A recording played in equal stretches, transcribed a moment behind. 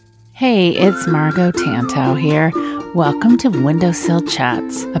Hey, it's Margot Tantow here. Welcome to Windowsill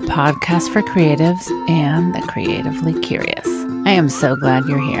Chats, a podcast for creatives and the creatively curious. I am so glad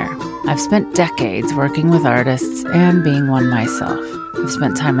you're here. I've spent decades working with artists and being one myself. I've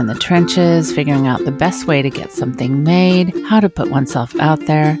spent time in the trenches, figuring out the best way to get something made, how to put oneself out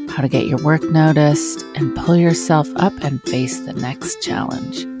there, how to get your work noticed, and pull yourself up and face the next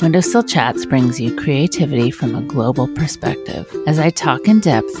challenge. Windowsill Chats brings you creativity from a global perspective as I talk in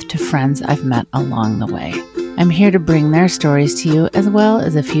depth to friends I've met along the way. I'm here to bring their stories to you as well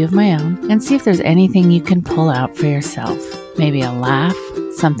as a few of my own and see if there's anything you can pull out for yourself. Maybe a laugh,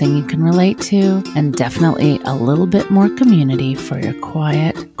 something you can relate to, and definitely a little bit more community for your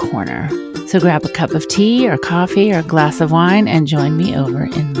quiet corner. So grab a cup of tea or coffee or a glass of wine and join me over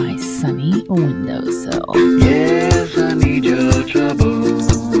in my sunny windowsill. Yes, I need your trouble,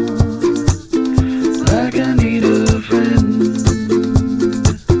 like I need a friend.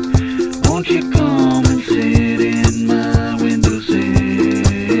 Won't you come and sit in my windowsill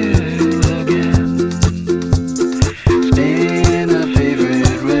again? Spin our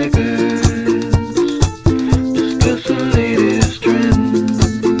favorite records, discuss the latest trends.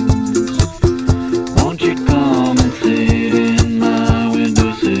 Won't you come and sit in my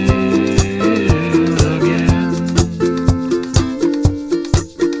windowsill again?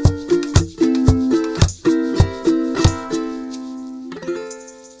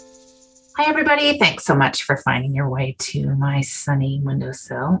 Hi, everybody. Thanks so much for finding your way to my sunny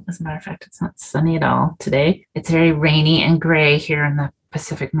windowsill. As a matter of fact, it's not sunny at all today. It's very rainy and gray here in the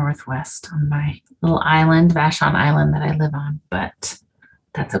Pacific Northwest on my little island, Vashon Island, that I live on, but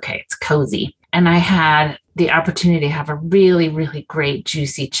that's okay. It's cozy. And I had the opportunity to have a really, really great,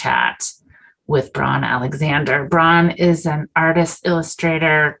 juicy chat with Bron Alexander. Bron is an artist,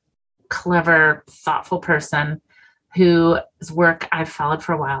 illustrator, clever, thoughtful person whose work I've followed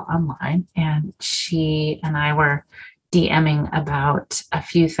for a while online. And she and I were DMing about a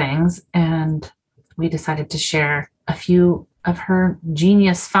few things, and we decided to share a few of her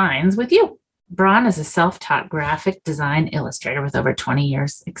genius finds with you. Bron is a self-taught graphic design illustrator with over 20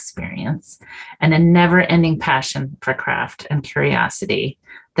 years experience and a never-ending passion for craft and curiosity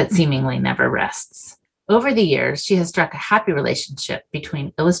that seemingly never rests. Over the years, she has struck a happy relationship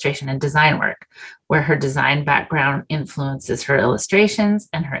between illustration and design work, where her design background influences her illustrations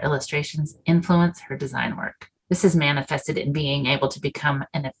and her illustrations influence her design work. This is manifested in being able to become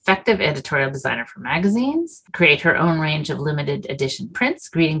an effective editorial designer for magazines, create her own range of limited edition prints,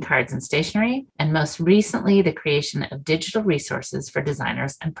 greeting cards, and stationery, and most recently, the creation of digital resources for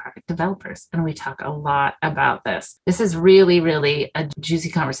designers and product developers. And we talk a lot about this. This is really, really a juicy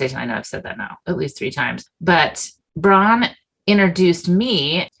conversation. I know I've said that now at least 3 times, but Bron introduced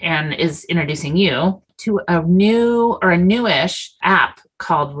me and is introducing you to a new or a newish app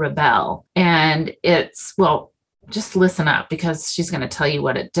called Rebelle. And it's, well, just listen up because she's going to tell you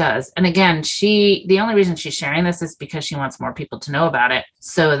what it does. And again, the only reason she's sharing this is because she wants more people to know about it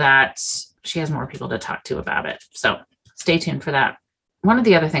so that she has more people to talk to about it. So stay tuned for that. One of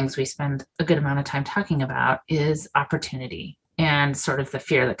the other things we spend a good amount of time talking about is opportunity and sort of the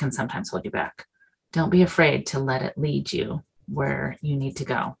fear that can sometimes hold you back. Don't be afraid to let it lead you where you need to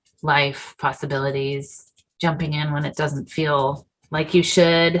go. Life, possibilities, jumping in when it doesn't feel like you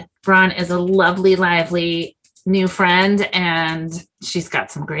should. Bron is a lovely, lively new friend, and she's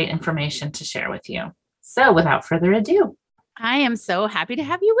got some great information to share with you. So without further ado, I am so happy to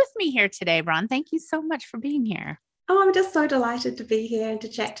have you with me here today, Bron. Thank you so much for being here. Oh, I'm just so delighted to be here and to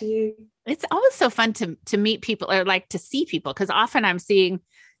chat to you. It's always so fun to meet people or like to see people, because often I'm seeing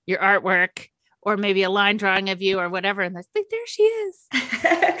your artwork or maybe a line drawing of you or whatever, and like, there she is.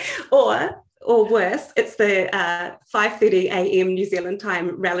 or worse, it's the 5:30 a.m. New Zealand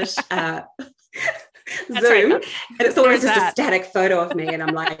time relish Zoom, right. and it's always There's just that. a static photo of me, and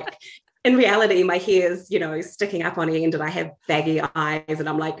I'm like, in reality, my hair's, sticking up on end, and I have baggy eyes, and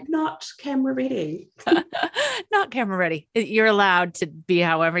I'm like, not camera ready. Not camera ready. You're allowed to be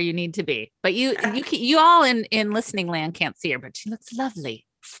however you need to be, but you all in listening land can't see her, but she looks lovely.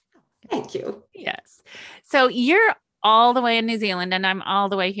 Thank you. Yes. So you're all the way in New Zealand, and I'm all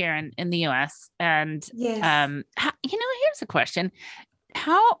the way here in the US. And Yes. Here's a question: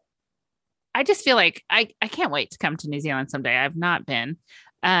 I just feel like I can't wait to come to New Zealand someday. I've not been,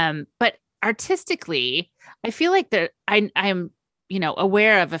 but artistically, I feel like that I'm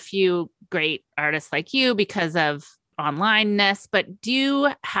aware of a few great artists like you because of onlineness. But do you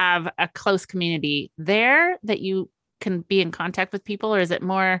have a close community there that you can be in contact with people, or is it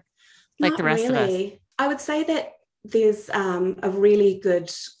more like Not the rest really. of us? I would say that there's a really good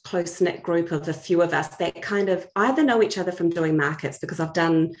close-knit group of a few of us that kind of either know each other from doing markets, because I've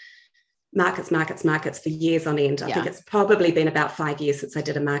done markets for years on end. I Yeah. think it's probably been about 5 years since I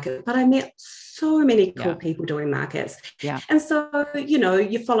did a market, but I met so many cool Yeah. people doing markets. Yeah. And so,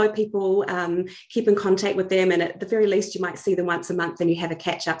 you follow people, keep in contact with them, and at the very least, you might see them once a month and you have a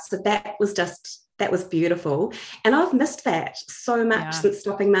catch up. So that was beautiful. And I've missed that so much since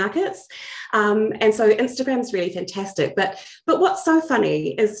stopping markets. And so Instagram's really fantastic. But what's so funny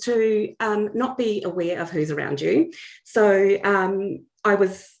is to not be aware of who's around you. So I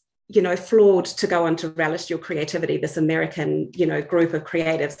was, floored to go on to Relish Your Creativity, this American, group of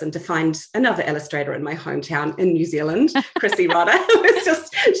creatives, and to find another illustrator in my hometown in New Zealand, Chrissy Rodder.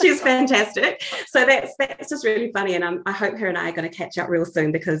 She's fantastic. So that's just really funny. And I hope her and I are going to catch up real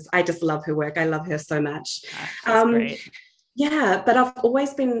soon, because I just love her work. I love her so much. That's great. Yeah, but I've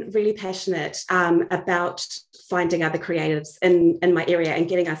always been really passionate about finding other creatives in my area and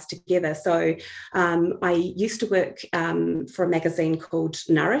getting us together. So I used to work for a magazine called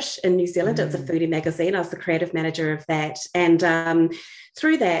Nourish in New Zealand. It's a foodie magazine. I was the creative manager of that. And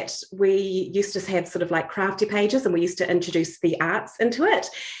through that, we used to have sort of like crafty pages, and we used to introduce the arts into it.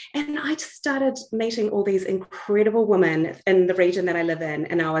 And I just started meeting all these incredible women in the region that I live in.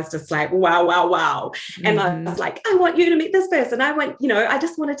 And I was just like, wow, wow, wow. And I was like, I want you to meet this person. I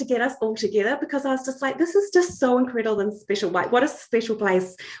just wanted to get us all together, because I was just like, this is just so incredible and special. Like, what a special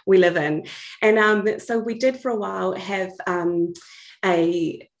place we live in. And so we did for a while have an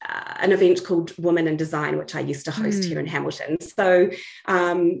event called Women in Design, which I used to host here in Hamilton. So,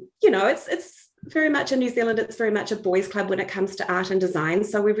 it's very much in New Zealand, it's very much a boys' club when it comes to art and design.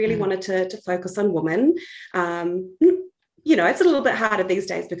 So we really wanted to focus on women. It's a little bit harder these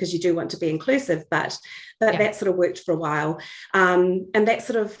days because you do want to be inclusive, but that sort of worked for a while. And that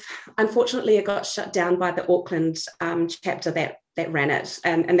sort of, unfortunately, it got shut down by the Auckland chapter that ran it.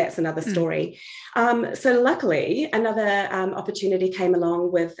 And that's another story. So luckily, another opportunity came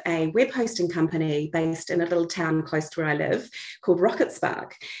along with a web hosting company based in a little town close to where I live called Rocket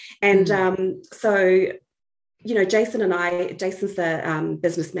Spark. And so Jason's the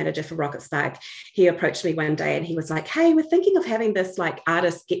business manager for Rocket Spark. He approached me one day and he was like, hey, we're thinking of having this like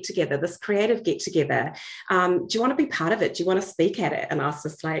artist get together, this creative get together. Do you want to be part of it? Do you want to speak at it? And I was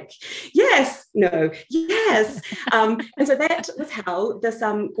just like, yes, no, yes. And so that was how this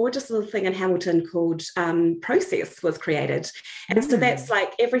gorgeous little thing in Hamilton called Process was created. And so that's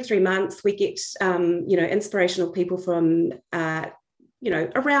like every 3 months we get, inspirational people from,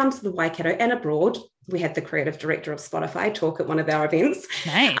 around the Waikato and abroad. We had the creative director of Spotify talk at one of our events.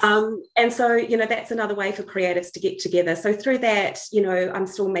 Nice. And so, that's another way for creatives to get together. So through that, I'm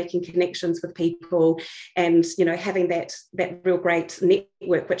still making connections with people and, having that real great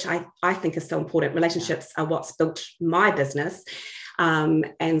network, which I think is so important. Relationships are what's built my business.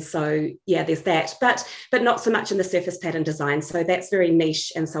 And so, there's that, but not so much in the surface pattern design. So that's very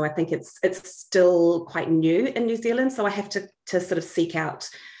niche. And so I think it's still quite new in New Zealand. So I have to sort of seek out,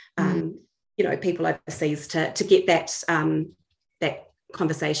 people overseas to get that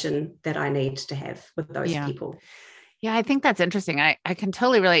conversation that I need to have with those people. Yeah, I think that's interesting. I can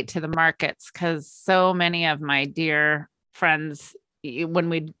totally relate to the markets, because so many of my dear friends, when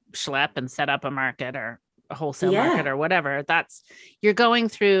we schlep and set up a market or a wholesale market or whatever, you're going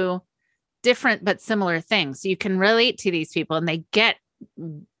through different but similar things. So you can relate to these people and they get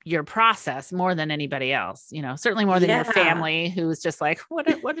your process more than anybody else, certainly more than your family, who's just like,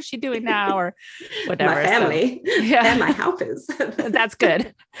 what is she doing now, or whatever. My family and my helpers. That's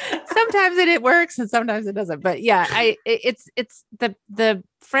good. Sometimes it works and sometimes it doesn't, but it's the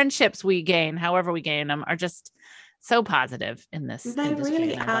friendships we gain, however we gain them, are just so positive in this. They industry,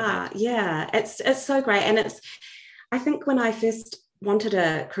 really are. Yeah, it's so great. And I think when I first wanted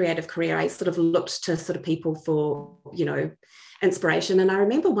a creative career, I sort of looked to sort of people for, inspiration. And I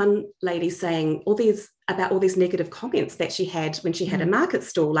remember one lady saying all these negative comments that she had when she had a market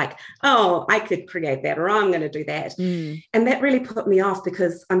stall, like, oh, I could create that, or I'm going to do that. And that really put me off,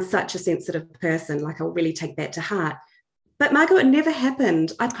 because I'm such a sensitive person. Like, I'll really take that to heart. But Margot, it never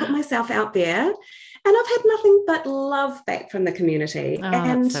happened. I put myself out there and I've had nothing but love back from the community. Oh,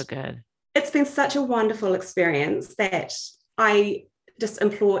 and that's so good. It's been such a wonderful experience that I just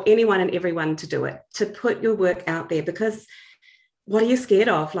implore anyone and everyone to do it, to put your work out there, because what are you scared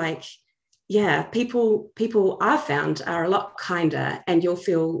of? Like, people I've found are a lot kinder, and you'll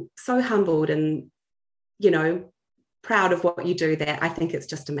feel so humbled and, proud of what you do, that I think it's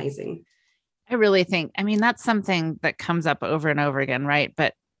just amazing. I really think, that's something that comes up over and over again, right?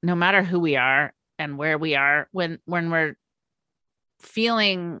 But no matter who we are and where we are, when we're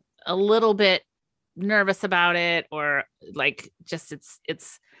feeling a little bit nervous about it, or like just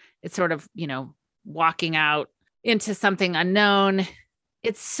it's sort of, walking out into something unknown,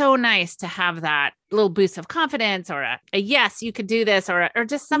 it's so nice to have that little boost of confidence or a yes, you could do this, or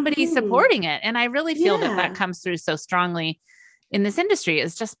just somebody supporting it. And I really feel that comes through so strongly in this industry.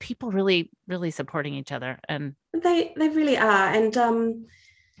 Is just people really, really supporting each other. And they really are. And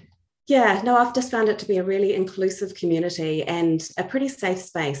I've just found it to be a really inclusive community and a pretty safe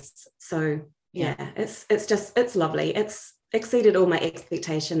space. So it's lovely. It's exceeded all my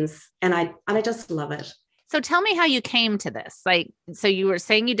expectations, and I just love it. So tell me how you came to this. Like, so you were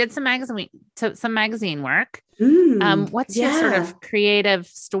saying you did some magazine work. What's your sort of creative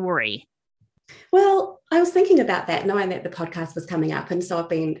story? Well, I was thinking about that, knowing that the podcast was coming up. And so I've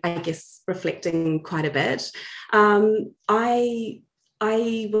been, I guess, reflecting quite a bit. I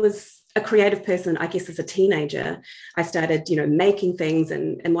was a creative person, I guess, as a teenager. I started, making things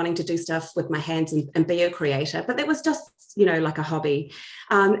and wanting to do stuff with my hands and be a creator. But that was just, like a hobby.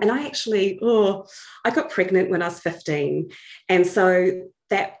 And I actually, I got pregnant when I was 15. And so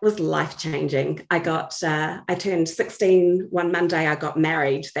that was life-changing. I turned 16 one Monday. I got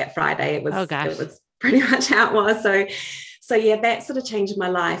married that Friday. It was pretty much how it was. So yeah, that sort of changed my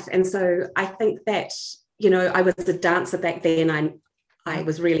life. And so I think that, I was a dancer back then. I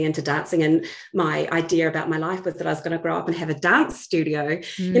was really into dancing, and my idea about my life was that I was going to grow up and have a dance studio,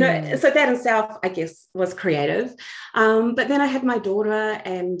 so that in itself, I guess, was creative. But then I had my daughter,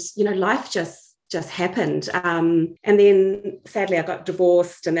 and, life just happened. And then sadly I got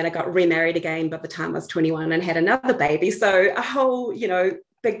divorced, and then I got remarried again by the time I was 21 and had another baby. So a whole,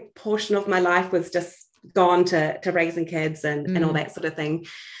 big portion of my life was just gone to raising kids and all that sort of thing.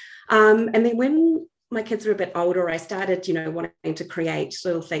 And then when my kids were a bit older, I started, wanting to create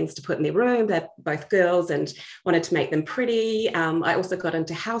little things to put in their room. They're both girls and wanted to make them pretty. I also got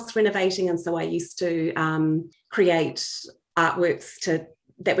into house renovating. And so I used to create artworks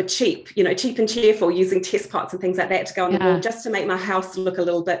that were cheap and cheerful, using test pots and things like that to go on the wall, just to make my house look a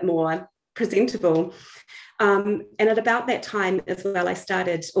little bit more presentable. And at about that time as well, I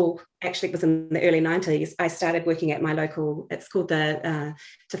started, or actually it was in the early 90s, I started working at my local, it's called the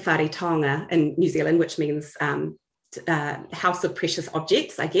Te Whare Taonga in New Zealand, which means House of Precious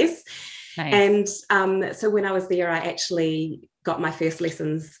Objects, I guess. Nice. And so when I was there, I actually got my first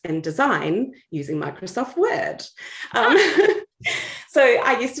lessons in design using Microsoft Word. So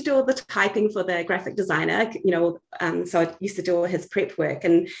I used to do all the typing for the graphic designer, so I used to do all his prep work.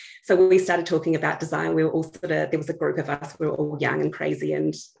 And so when we started talking about design, we were all there was a group of us, we were all young and crazy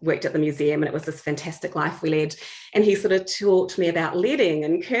and worked at the museum, and it was this fantastic life we led. And he sort of taught me about leading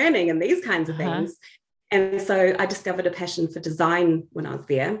and kerning and these kinds of things. And so I discovered a passion for design when I was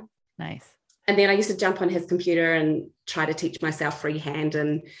there. Nice. And then I used to jump on his computer and try to teach myself freehand.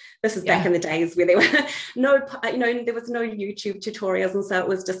 And this is back in the days where there were there was no YouTube tutorials. And so it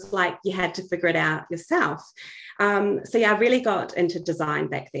was just like you had to figure it out yourself. I really got into design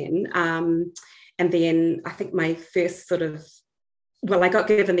back then. And then I think my first I got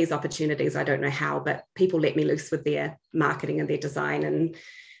given these opportunities. I don't know how, but people let me loose with their marketing and their design. And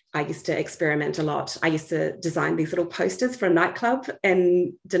I used to experiment a lot. I used to design these little posters for a nightclub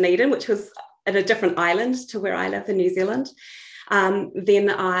in Dunedin, which was at a different island to where I live in New Zealand.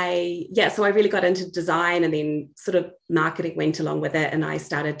 So I really got into design, and then sort of marketing went along with it. And I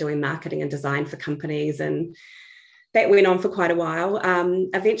started doing marketing and design for companies, and that went on for quite a while.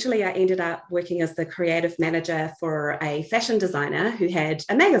 Eventually I ended up working as the creative manager for a fashion designer who had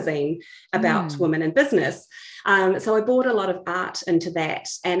a magazine about women in business. So I brought a lot of art into that.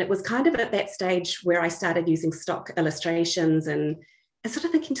 And it was kind of at that stage where I started using stock illustrations and sort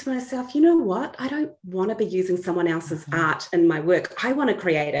of thinking to myself, you know what? I don't want to be using someone else's art in my work. I want to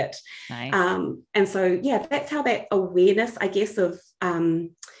create it. Nice. And so, that's how that awareness, I guess, of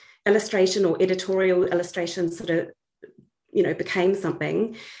illustration or editorial illustration sort of, became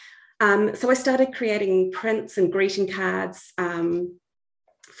something. So I started creating prints and greeting cards.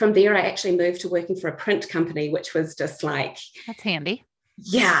 From there, I actually moved to working for a print company, which was just like... That's handy.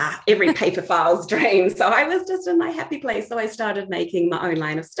 Yeah, every paper file's drained. So I was just in my happy place. So I started making my own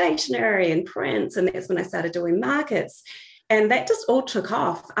line of stationery and prints. And that's when I started doing markets. And that just all took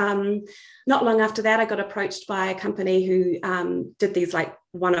off. Not long after that, I got approached by a company who did these like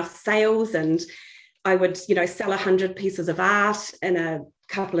one-off sales. And I would, sell 100 pieces of art in a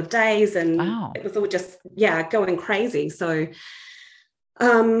couple of days. And It was all just, going crazy. So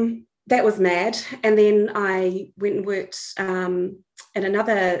that was mad. And then I went and worked at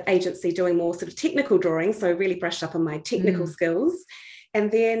another agency doing more sort of technical drawing. So I really brushed up on my technical skills. And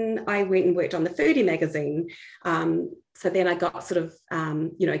then I went and worked on the Foodie magazine. So then I got sort of,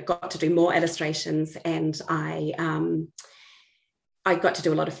 got to do more illustrations, and I got to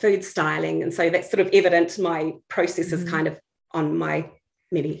do a lot of food styling. And so that's sort of evident my process is kind of on my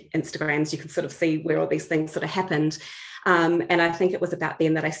many Instagrams, you can sort of see where all these things sort of happened. And I think it was about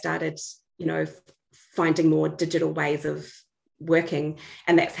then that I started, finding more digital ways of working.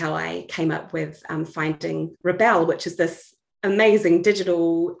 And that's how I came up with finding Rebelle, which is this amazing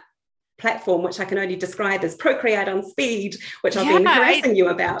digital platform, which I can only describe as Procreate on speed, which I've been harassing you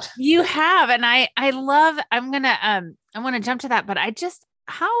about. You have. And I love, I want to jump to that, but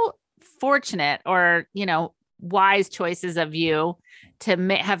how fortunate or, wise choices of you to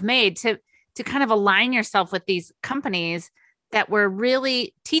have made to kind of align yourself with these companies that were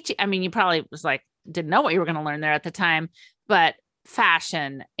really teaching. I mean, you probably was like, didn't know what you were going to learn there at the time, but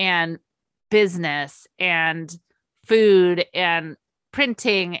fashion and business and food and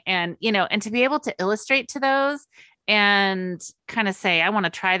printing and, and to be able to illustrate to those and kind of say, I want to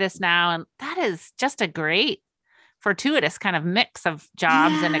try this now. And that is just a great fortuitous kind of mix of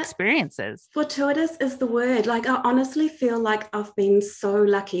jobs and experiences. Fortuitous is the word. Like, I honestly feel like I've been so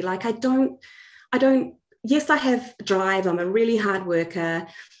lucky. Like, yes, I have drive. I'm a really hard worker.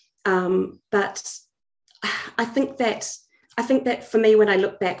 But I think that for me, when I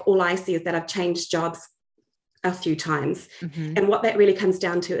look back, all I see is that I've changed jobs a few times. Mm-hmm. And what that really comes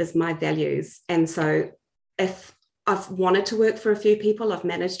down to is my values. And so if I've wanted to work for a few people, I've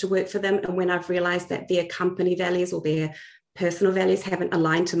managed to work for them. And when I've realized that their company values or their personal values haven't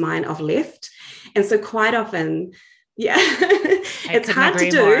aligned to mine, I've left. And so quite often, it's hard to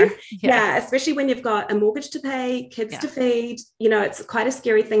do. Yeah, especially when you've got a mortgage to pay, kids to feed, it's quite a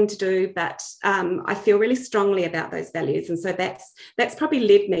scary thing to do, but I feel really strongly about those values. And so that's probably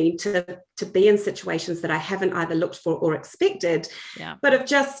led me to be in situations that I haven't either looked for or expected, but have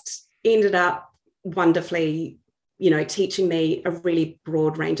just ended up wonderfully, teaching me a really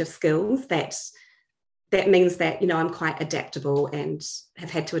broad range of skills that means that, I'm quite adaptable and have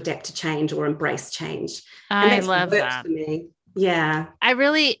had to adapt to change or embrace change. I love that. For me. Yeah.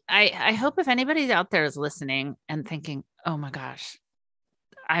 I hope if anybody's out there is listening and thinking, oh my gosh,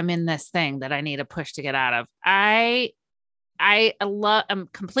 I'm in this thing that I need a push to get out of. I'm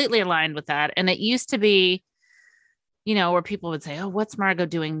completely aligned with that. And it used to be, where people would say, oh, what's Margot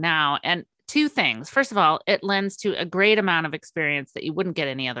doing now? And two things. First of all, it lends to a great amount of experience that you wouldn't get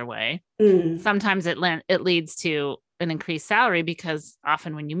any other way. Sometimes it leads to an increased salary because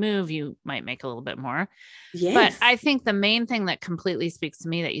often when you move, you might make a little bit more. Yes. But I think the main thing that completely speaks to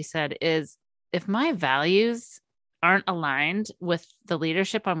me that you said is if my values aren't aligned with the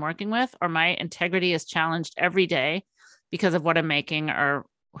leadership I'm working with, or my integrity is challenged every day because of what I'm making or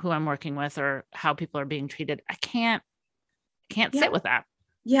who I'm working with or how people are being treated, I can't sit with that.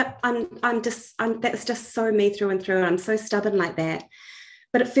 Yep, that's just so me through and through. I'm so stubborn like that,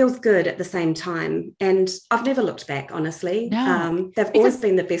 but it feels good at the same time. And I've never looked back, honestly. No, they've always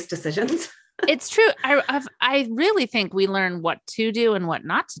been the best decisions. It's true. I really think we learn what to do and what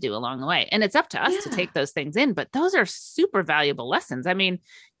not to do along the way. And it's up to us to take those things in, but those are super valuable lessons. I mean,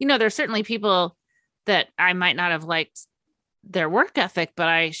 there's certainly people that I might not have liked their work ethic, but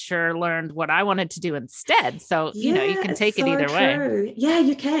I sure learned what I wanted to do instead. So, you can take it either way. Yeah,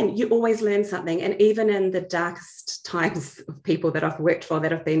 you can. You always learn something. And even in the darkest times of people that I've worked for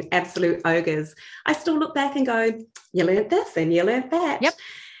that have been absolute ogres, I still look back and go, you learned this and you learned that. Yep.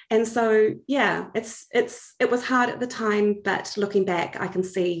 And so, it was hard at the time, but looking back, I can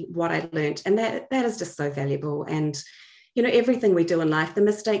see what I learned. And that is just so valuable. And, everything we do in life, the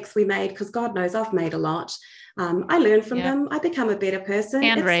mistakes we made, because God knows I've made a lot. I learn from them. I become a better person.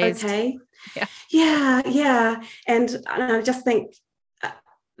 And raised. Okay. Yeah. And I just think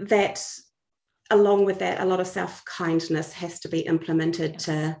that along with that, a lot of self-kindness has to be implemented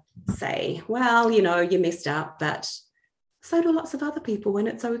to say, well, you messed up, but so do lots of other people and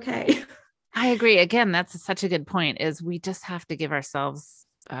it's okay. I agree. Again, that's such a good point is we just have to give ourselves,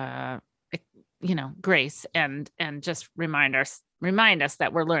 grace and just remind us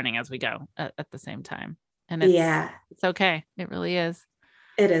that we're learning as we go at the same time. And it's okay. It really is.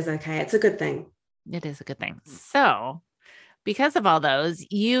 It is okay. It's a good thing. It is a good thing. So because of all those,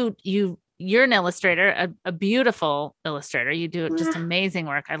 you're an illustrator, a beautiful illustrator. You do just amazing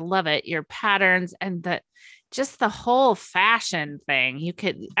work. I love it. Your patterns and just the whole fashion thing.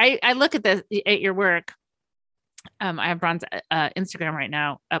 I look at at your work. I have Bron's Instagram right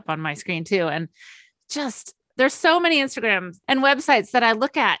now up on my screen too. And just, there's so many Instagrams and websites that I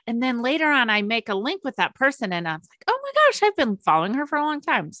look at. And then later on, I make a link with that person and I'm like, oh my gosh, I've been following her for a long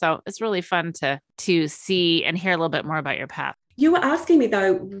time. So it's really fun to see and hear a little bit more about your path. You were asking me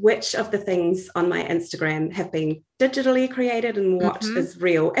though, which of the things on my Instagram have been digitally created and what is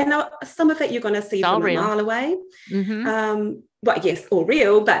real. And some of it you're going to see from a mile away. Well, yes, all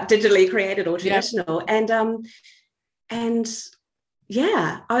real, but digitally created or traditional. And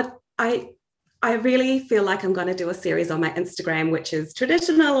yeah, I really feel like I'm going to do a series on my Instagram, which is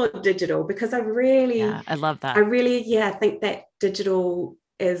traditional or digital, because I love that. I really, think that digital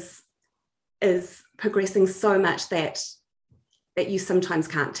is progressing so much that you sometimes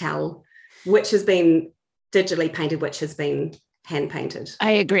can't tell which has been digitally painted, which has been hand painted.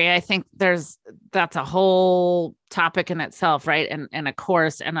 I agree. I think that's a whole topic in itself, right? And a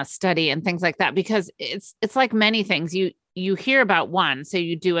course and a study and things like that, because it's like many things. You hear about one, so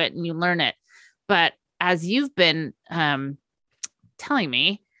you do it and you learn it. But as you've been telling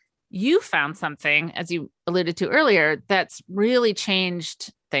me, you found something, as you alluded to earlier, that's really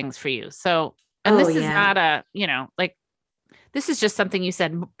changed things for you. So, and this is not this is just something you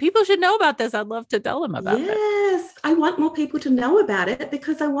said, people should know about this. I'd love to tell them about it. Yes, I want more people to know about it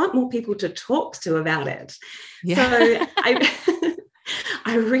because I want more people to talk to about it. Yeah. So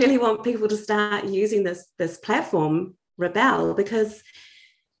I really want people to start using this platform, Rebelle, because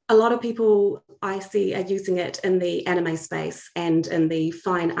a lot of people I see are using it in the anime space and in the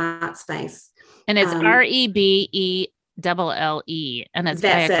fine art space. And it's REBELLE, and it's by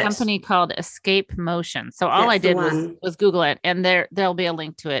a company called Escape Motion. So all I did was Google it, and there'll be a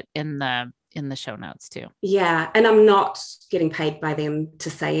link to it in the show notes too. Yeah, and I'm not getting paid by them to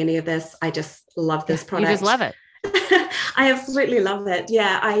say any of this. I just love this product. You just love it. I absolutely love it.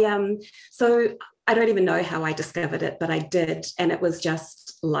 Yeah, so I don't even know how I discovered it, but I did, and it was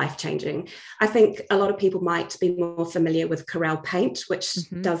just life-changing. I think a lot of people might be more familiar with Corel Paint, which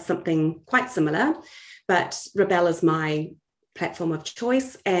does something quite similar, but Rebelle is my platform of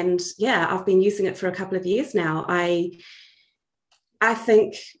choice. And yeah, I've been using it for a couple of years now. I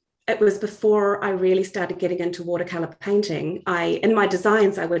think it was before I really started getting into watercolor painting. In my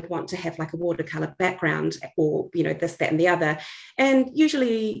designs, I would want to have like a watercolor background or, this, that, and the other. And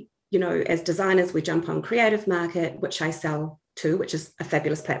usually, as designers, we jump on Creative Market, which I sell to, which is a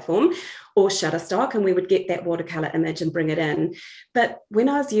fabulous platform, or Shutterstock, and we would get that watercolor image and bring it in. But when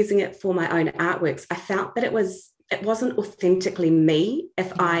I was using it for my own artworks, I felt that it wasn't authentically me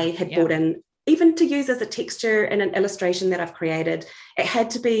if I had brought in, even to use as a texture in an illustration that I've created, it had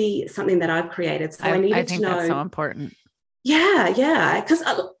to be something that I've created. So I needed to know. That's so important. Yeah, because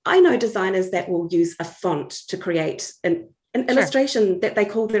I know designers that will use a font to create an illustration that they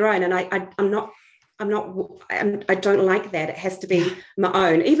call their own, and I don't like that. It has to be my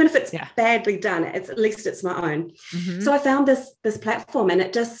own, even if it's badly done. At least it's my own. So I found this platform, and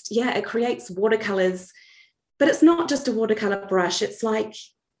it just it creates watercolors, but it's not just a watercolor brush. It's like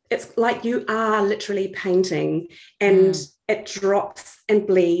you are literally painting, and it drops and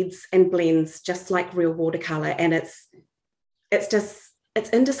bleeds and blends just like real watercolor, and it's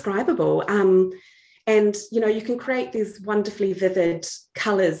indescribable. And you can create these wonderfully vivid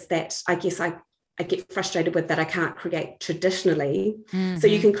colors that I guess I get frustrated with that I can't create traditionally. So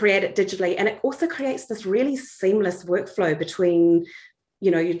you can create it digitally, and it also creates this really seamless workflow between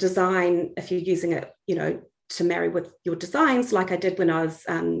your design, if you're using it to marry with your designs, like I did when I was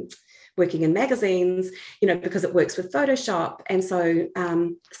working in magazines, because it works with Photoshop. And so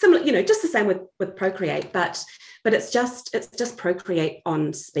similar, just the same with Procreate, but it's just Procreate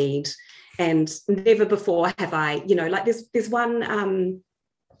on speed. And never before have I, like there's one on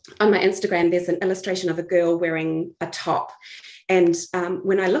my Instagram, there's an illustration of a girl wearing a top. And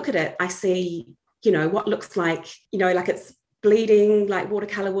when I look at it, I see, what looks like, like it's bleeding like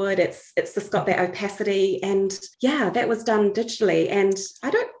watercolor would. It's just got that opacity. And that was done digitally. And I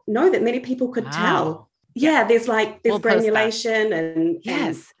don't know that many people could tell. Yeah, there's granulation and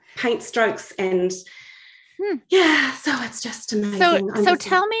paint strokes and so it's just amazing. So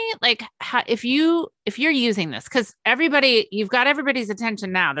tell me, like, how, if you're using this, because you've got everybody's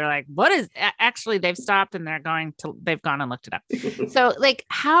attention now. They're like, what is actually? They've stopped and they've gone and looked it up. So, like,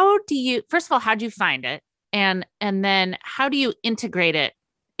 first of all, how do you find it, and then how do you integrate it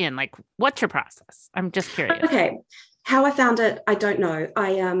in? Like, what's your process? I'm just curious. Okay, how I found it, I don't know.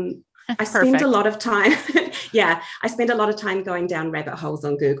 I spend a lot of time. I spend a lot of time going down rabbit holes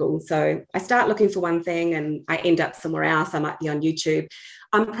on Google. So I start looking for one thing and I end up somewhere else. I might be on YouTube.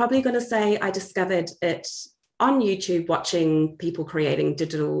 I'm probably going to say I discovered it on YouTube watching people creating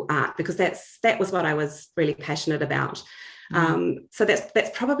digital art, because that was what I was really passionate about. So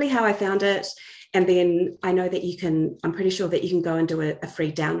that's probably how I found it. And then I know that I'm pretty sure that you can go and do a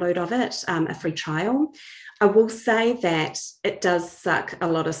free download of it, a free trial. I will say that it does suck a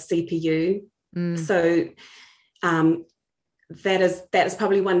lot of CPU. So that is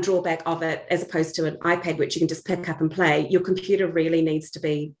probably one drawback of it, as opposed to an iPad, which you can just pick up and play. Your computer really needs to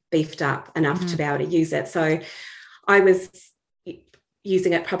be beefed up enough to be able to use it. So I was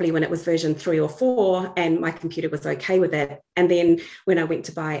using it probably when it was version 3 or 4, and my computer was okay with it. And then when I went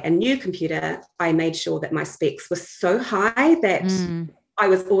to buy a new computer, I made sure that my specs were so high that I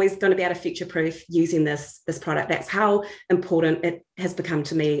was always going to be able to future-proof using this product. That's how important it has become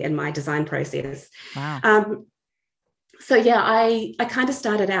to me in my design process. Wow. So yeah, I kind of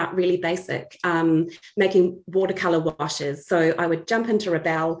started out really basic, making watercolor washes. So I would jump into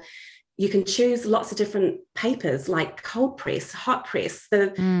Rebelle. You can choose lots of different papers like cold press, hot press.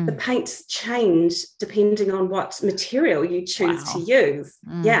 The paints change depending on what material you choose to use.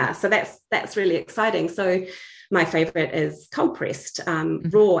 Yeah, so that's really exciting. So my favorite is cold pressed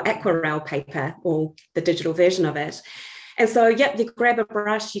raw aquarelle paper, or the digital version of it. And so, you grab a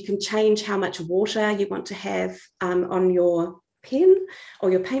brush, you can change how much water you want to have on your pen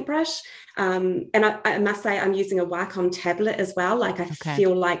or your paintbrush. And I must say, I'm using a Wacom tablet as well. Like, I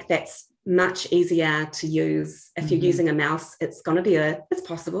feel like that's much easier to use. If you're using a mouse, it's going to be it's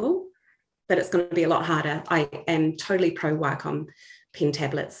possible, but it's going to be a lot harder. I am totally pro Wacom pen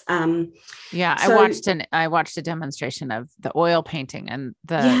tablets. I watched a demonstration of the oil painting, and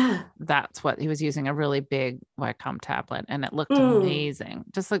that's what he was using, a really big Wacom tablet, and it looked amazing.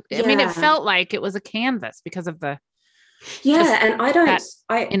 Just like, I mean, it felt like it was a canvas because of the and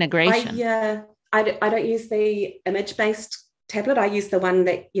integration. I don't use the image-based tablet. I use the one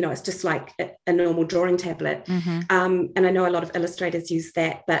that, it's just like a normal drawing tablet. And I know a lot of illustrators use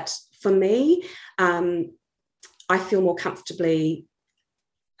that, but for me, I feel more comfortably.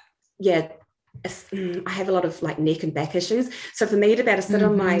 I have a lot of like neck and back issues. So for me to be able to sit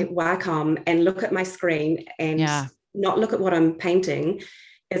on my Wacom and look at my screen and not look at what I'm painting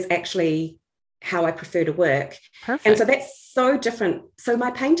is actually how I prefer to work. Perfect. And so that's so different. So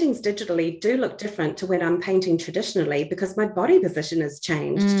my paintings digitally do look different to when I'm painting traditionally, because my body position has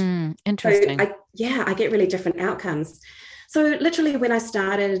changed. Interesting. So I get really different outcomes. So literally when I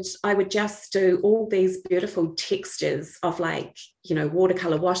started, I would just do all these beautiful textures of like,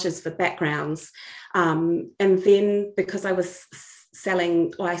 watercolor washes for backgrounds. And then because I was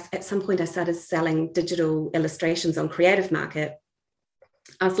selling, at some point I started selling digital illustrations on Creative Market,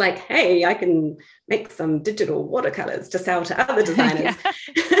 I was like, hey, I can make some digital watercolors to sell to other designers.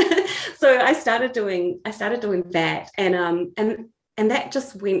 So I started doing that. And that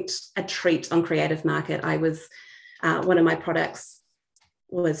just went a treat on Creative Market. I was one of my products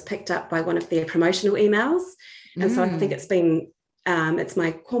was picked up by one of their promotional emails. And so I think it's been, it's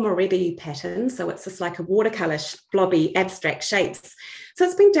my Komorebi pattern. So it's just like a watercolor blobby abstract shapes. So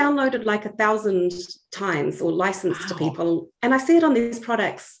it's been downloaded like 1,000 times or licensed to people. And I see it on these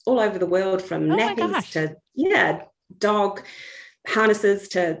products all over the world, from nappies to, dog harnesses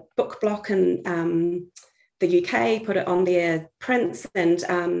to Book Block and the UK put it on their prints. And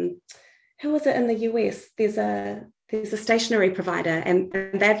who was it in the US? There's a stationery provider, and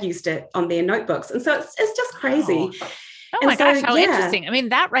they've used it on their notebooks. And so it's just crazy. Oh my gosh, how interesting. I mean,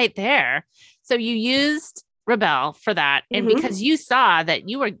 that right there. So you used Rebelle for that. And because you saw that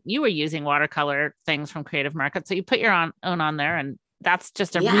you were using watercolor things from Creative Market, so you put your own on there. And that's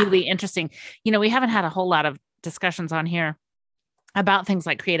just a really interesting, we haven't had a whole lot of discussions on here about things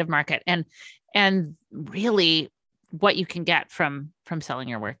like Creative Market and really what you can get from selling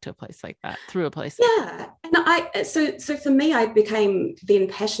your work to a place like that, through a place. And so for me, I became then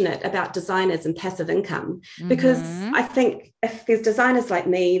passionate about designers and passive income, because I think if there's designers like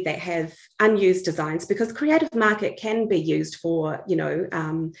me that have unused designs, because Creative Market can be used for,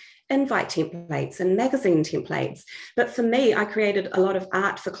 invite templates and magazine templates. But for me, I created a lot of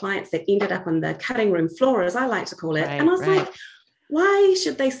art for clients that ended up on the cutting room floor, as I like to call it. And I was like, why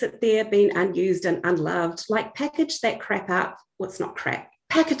should they sit there being unused and unloved? Like, package that crap up. Well, it's not crap.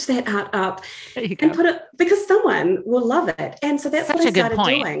 Package that art up and put it, because someone will love it. And so that's what I started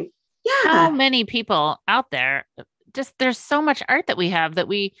doing. Yeah. How many people out there, just there's so much art that we have that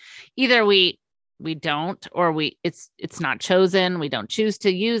we don't, or it's not chosen. We don't choose to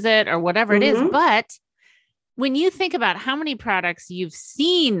use it or whatever it is. But when you think about how many products you've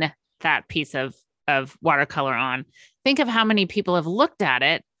seen that piece of watercolor on, think of how many people have looked at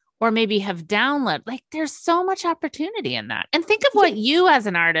it or maybe have downloaded. Like, there's so much opportunity in that. And think of what you as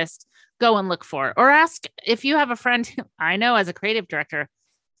an artist go and look for, or ask if you have a friend who I know as a creative director.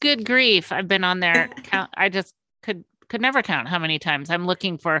 Good grief. I've been on there. I just could never count how many times I'm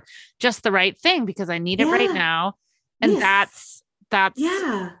looking for just the right thing because I need it right now. And that's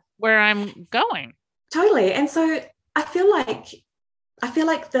where I'm going. Totally. And so I feel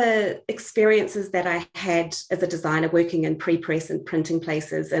like the experiences that I had as a designer working in pre-press and printing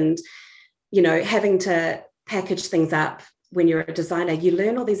places, and, having to package things up when you're a designer, you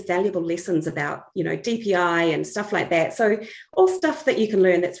learn all these valuable lessons about, DPI and stuff like that. So all stuff that you can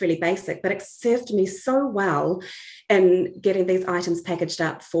learn that's really basic, but it served me so well in getting these items packaged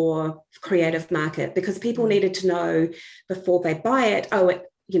up for creative market, because people needed to know before they buy it,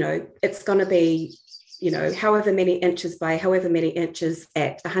 it's going to be, however many inches by however many inches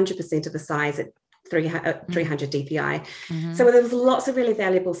at 100% of the size at 300 DPI. Mm-hmm. So there was lots of really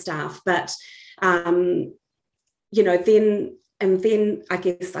valuable stuff, but then I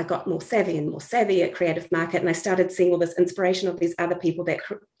guess I got more savvy at creative market, and I started seeing all this inspiration of these other people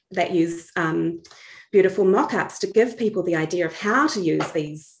that use beautiful mock-ups to give people the idea of how to use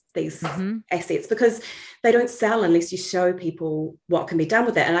these mm-hmm. assets, because they don't sell unless you show people what can be done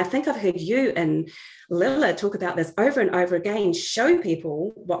with it. And I think I've heard you and Lila talk about this over and over again, show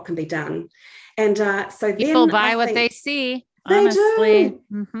people what can be done. And so people buy what they see. They honestly. do.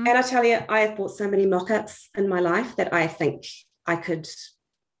 Mm-hmm. And I tell you, I have bought so many mock-ups in my life that I think I could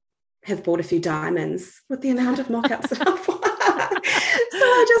have bought a few diamonds with the amount of mock-ups that I've bought. So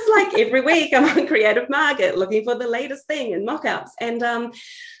I just every week I'm on Creative Market looking for the latest thing in mock-ups. And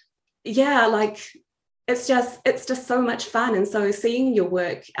it's just so much fun. And so seeing your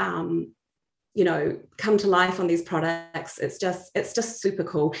work come to life on these products, it's just super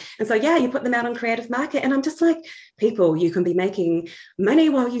cool. And so you put them out on Creative Market, and I'm just like, people, you can be making money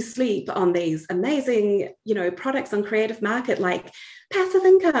while you sleep on these amazing products on Creative Market, like passive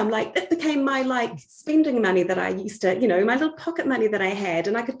income. It became my spending money that I used to, my little pocket money that I had,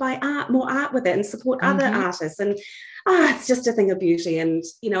 and I could buy more art with it and support mm-hmm. other artists. And it's just a thing of beauty, and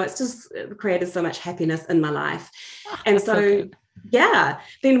it's just created so much happiness in my life. And so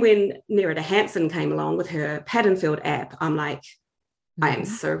then when Nerida Hansen came along with her Pattern Field app, I'm like, mm-hmm. I am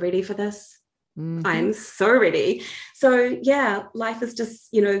so ready for this. Mm-hmm. I am so ready. So life is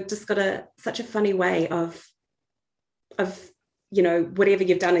just got such a funny way of whatever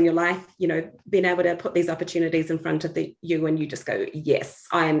you've done in your life, being able to put these opportunities in front of you, and you just go, yes,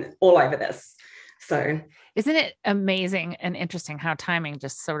 I am all over this. So isn't it amazing and interesting how timing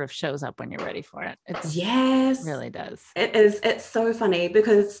just sort of shows up when you're ready for it? Yes, it really does. It is. It's so funny,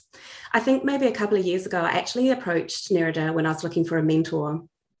 because I think maybe a couple of years ago, I actually approached Nerida when I was looking for a mentor,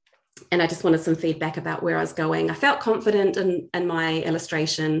 and I just wanted some feedback about where I was going. I felt confident in my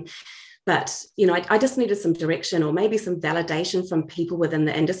illustration, but I just needed some direction, or maybe some validation from people within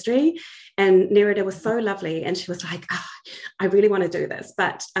the industry. And Nerida was so lovely, and she was like, I really want to do this,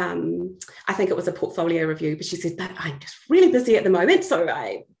 but I think it was a portfolio review, but she said, but I'm just really busy at the moment, so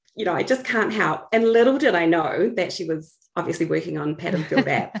I just can't help. And little did I know that she was obviously working on Pattern Field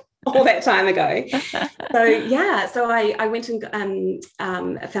app all that time ago. So I went and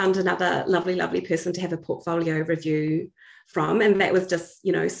found another lovely person to have a portfolio review from, and that was just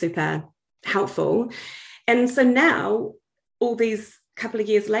super helpful. And so now, all these couple of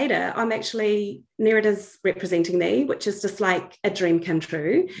years later, I'm actually, Nerida's representing me, which is just like a dream come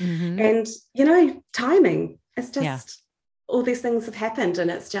true. Mm-hmm. And timing, it's just all these things have happened,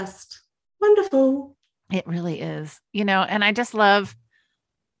 and it's just wonderful. It really is, and I just love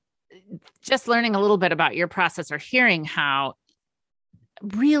just learning a little bit about your process, or hearing how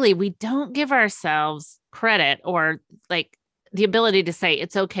really we don't give ourselves credit, or the ability to say,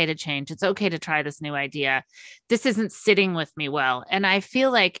 it's okay to change. It's okay to try this new idea. This isn't sitting with me well. And I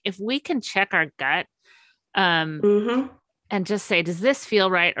feel like if we can check our gut mm-hmm. and just say, does this feel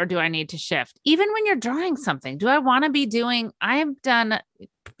right? Or do I need to shift? Even when you're drawing something, do I want to be doing,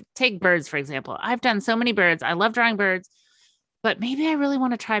 take birds, for example. I've done so many birds. I love drawing birds, but maybe I really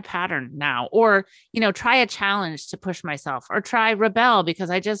want to try pattern now, or, try a challenge to push myself, or try rebel because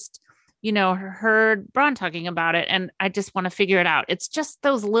I just, heard Braun talking about it, and I just want to figure it out. It's just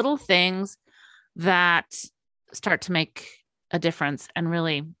those little things that start to make a difference and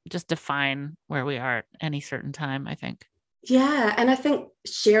really just define where we are at any certain time, I think. Yeah. And I think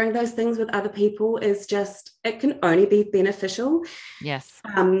sharing those things with other people is just, it can only be beneficial. Yes.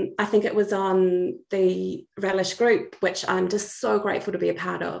 I think it was on the Relish group, which I'm just so grateful to be a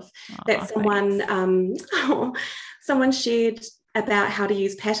part of, that someone shared about how to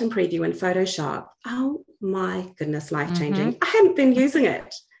use pattern preview in Photoshop. Oh my goodness, life-changing. Mm-hmm. I hadn't been using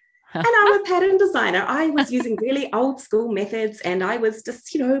it. And I'm a pattern designer. I was using really old school methods, and I was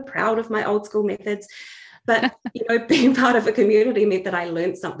just, proud of my old school methods. But, being part of a community meant that I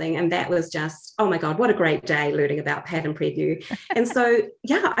learned something, and that was just, oh my God, what a great day learning about pattern preview. And so,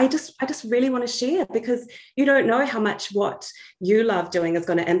 I just really want to share, because you don't know how much what you love doing is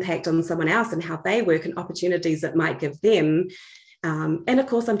going to impact on someone else, and how they work, and opportunities it might give them. And of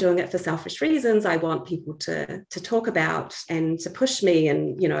course, I'm doing it for selfish reasons. I want people to talk about and to push me,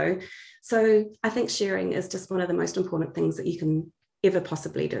 and, So I think sharing is just one of the most important things that you can ever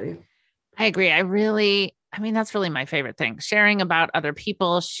possibly do. I agree. That's really my favorite thing. Sharing about other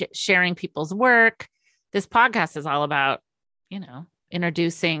people, sharing people's work. This podcast is all about,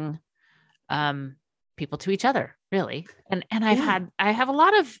 introducing people to each other, really. And I have a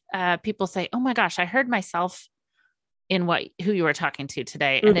lot of people say, oh my gosh, I heard myself in who you were talking to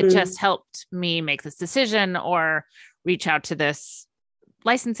today. And it just helped me make this decision or reach out to this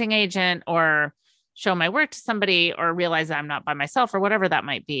licensing agent or show my work to somebody or realize I'm not by myself or whatever that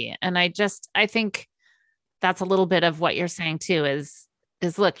might be. And I think that's a little bit of what you're saying too, is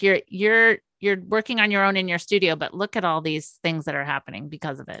look, you're working on your own in your studio, but look at all these things that are happening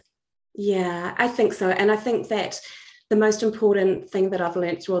because of it. Yeah, I think so. And I think that the most important thing that I've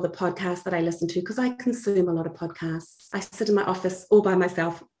learned through all the podcasts that I listen to, because I consume a lot of podcasts. I sit in my office all by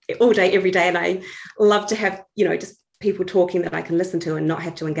myself all day, every day. And I love to have, just people talking that I can listen to and not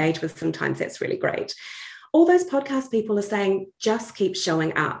have to engage with. Sometimes that's really great. All those podcast people are saying, just keep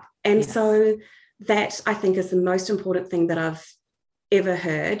showing up. And so that I think is the most important thing that I've ever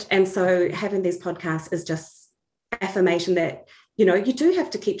heard. And so having these podcasts is just affirmation that, you do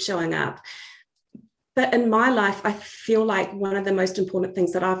have to keep showing up. But in my life, I feel like one of the most important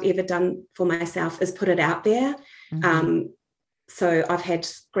things that I've ever done for myself is put it out there. So I've had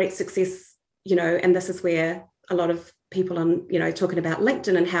great success, and this is where a lot of people on, talking about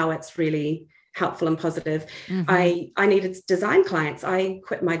LinkedIn and how it's really helpful and positive. I needed design clients. I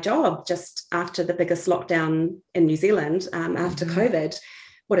quit my job just after the biggest lockdown in New Zealand, after COVID.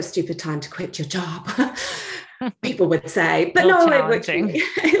 What a stupid time to quit your job. People would say, but no, it worked for me.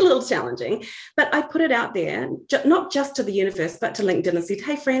 A little challenging. But I put it out there, not just to the universe, but to LinkedIn and said,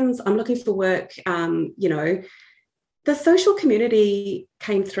 hey, friends, I'm looking for work. The social community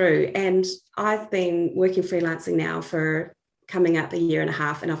came through, and I've been working freelancing now for coming up a year and a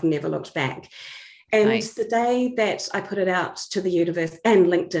half, and I've never looked back. And the day that I put it out to the universe and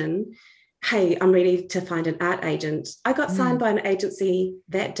LinkedIn, hey, I'm ready to find an art agent, I got signed by an agency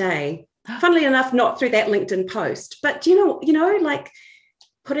that day. Funnily enough, not through that LinkedIn post, but like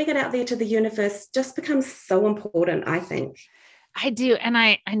putting it out there to the universe just becomes so important, I think. I do. And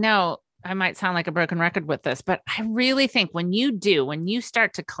I know I might sound like a broken record with this, but I really think when you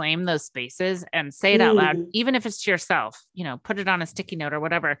start to claim those spaces and say it out loud, even if it's to yourself, put it on a sticky note or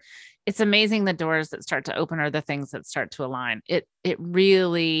whatever, it's amazing the doors that start to open or the things that start to align. It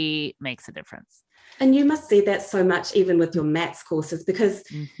really makes a difference. And you must see that so much even with your MATS courses, because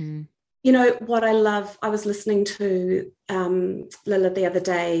what I love, I was listening to Lila the other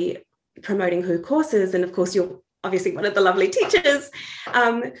day promoting her courses. And of course, you're obviously one of the lovely teachers.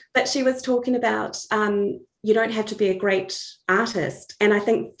 But she was talking about you don't have to be a great artist. And I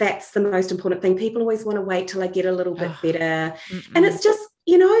think that's the most important thing. People always want to wait till I get a little bit better. And it's just,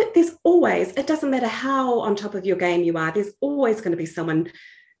 there's always, it doesn't matter how on top of your game you are, there's always going to be someone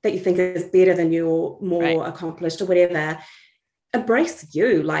that you think is better than you or more accomplished or whatever. Embrace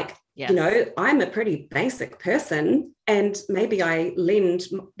you. Like, I'm a pretty basic person, and maybe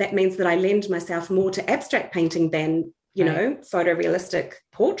that means that I lend myself more to abstract painting than, photorealistic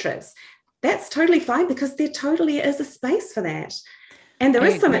portraits. That's totally fine, because there totally is a space for that. And there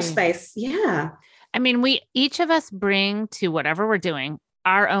is so much space. Yeah. I mean, each of us bring to whatever we're doing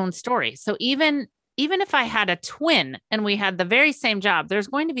our own story. So even if I had a twin and we had the very same job, there's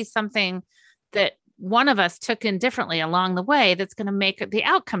going to be something that one of us took in differently along the way that's going to make the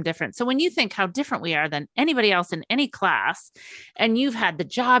outcome different. So when you think how different we are than anybody else in any class, and you've had the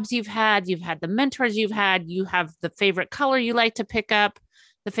jobs you've had the mentors you've had, you have the favorite color you like to pick up,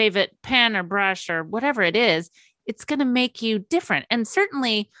 the favorite pen or brush or whatever it is, it's going to make you different. And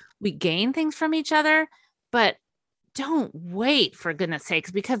certainly we gain things from each other, but don't wait, for goodness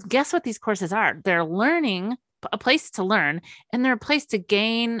sakes, because guess what these courses are? They're a place to learn, and they're a place to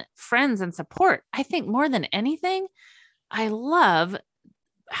gain friends and support. I think more than anything, I love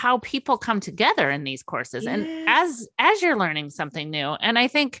how people come together in these courses. And as you're learning something new, and I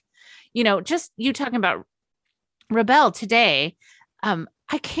think, just you talking about Rebelle today,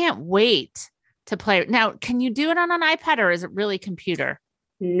 I can't wait to play. Now, can you do it on an iPad, or is it really computer?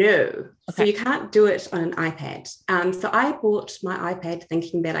 No. Okay. So you can't do it on an iPad. So I bought my iPad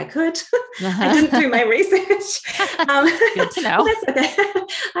thinking that I could. I didn't do my research. Good to know. That's okay.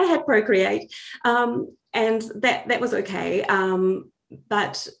 I had Procreate, and that was okay.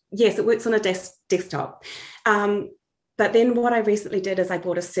 But yes, it works on a desktop. But then what I recently did is I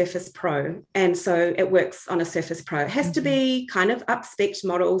bought a Surface Pro, and so it works on a Surface Pro. It has to be kind of up-spec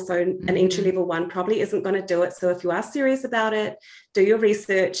model, so an entry-level one probably isn't going to do it. So if you are serious about it, do your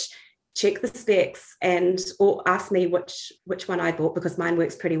research, check the specs or ask me which one I bought, because mine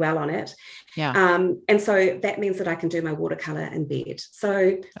works pretty well on it. Yeah. And so that means that I can do my watercolor in bed.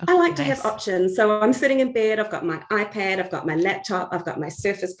 So I like to nice. have options. So I'm sitting in bed, I've got my iPad, I've got my laptop, I've got my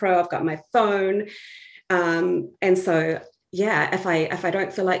Surface Pro, I've got my phone. And so, yeah, if I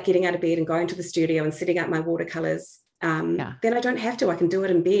don't feel like getting out of bed and going to the studio and setting up my watercolors, then I don't have to. I can do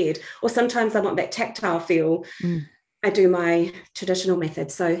it in bed. Or sometimes I want that tactile feel. I do my traditional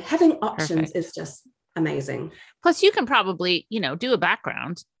method. So having options is just amazing. Plus, you can probably, do a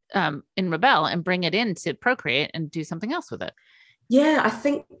background in Rebelle and bring it into Procreate and do something else with it. Yeah, I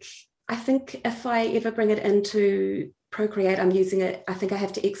think if I ever bring it into Procreate, I'm using it. I think I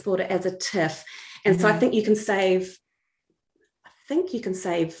have to export it as a TIFF, and so I think you can save. I think you can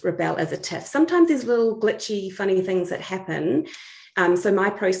save Rebelle as a TIFF. Sometimes there's little glitchy, funny things that happen. So my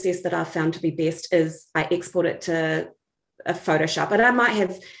process that I've found to be best is I export it to a Photoshop, and I might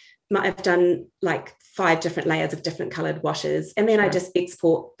have done like 5 different layers of different colored washes, and then I just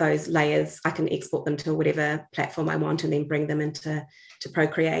export those layers. I can export them to whatever platform I want, and then bring them into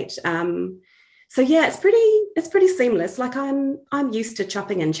Procreate. So yeah, it's pretty seamless. Like I'm used to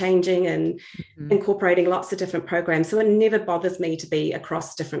chopping and changing and incorporating lots of different programs, so it never bothers me to be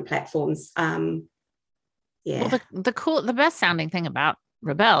across different platforms. Yeah. Well, the best sounding thing about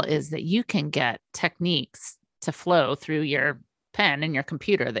Rebelle is that you can get techniques to flow through your pen and your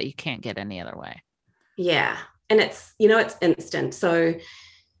computer that you can't get any other way. Yeah. And it's instant. So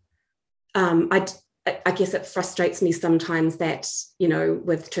I guess it frustrates me sometimes that,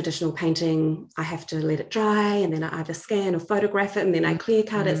 with traditional painting, I have to let it dry and then I either scan or photograph it and then I clear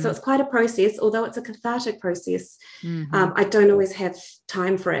cut it. So it's quite a process, although it's a cathartic process. I don't always have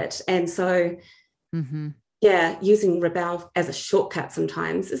time for it. And so yeah, using Rebelle as a shortcut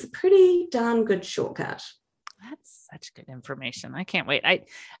sometimes is a pretty darn good shortcut. That's such good information. I can't wait.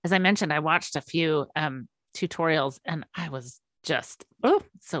 As I mentioned, I watched a few tutorials and I was just,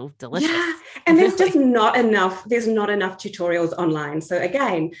 so delicious. Yeah. And there's just not enough tutorials online. So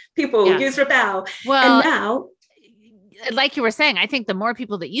again, people use Rebelle. Well, and now, like you were saying, I think the more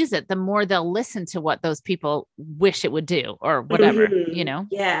people that use it, the more they'll listen to what those people wish it would do or whatever,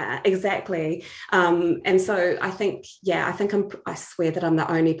 Yeah, exactly. And so I swear that I'm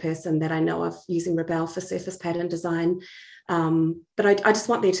the only person that I know of using Rebelle for surface pattern design. But I just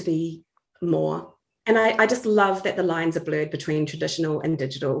want there to be more. And I just love that the lines are blurred between traditional and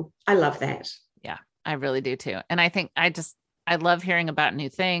digital. I love that. Yeah, I really do too. And I think I love hearing about new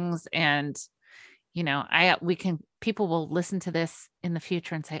things. And, people will listen to this in the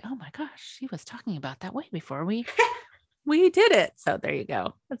future and say, oh my gosh, she was talking about that way before we did it. So there you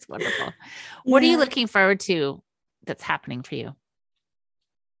go. That's wonderful. What are you looking forward to that's happening for you?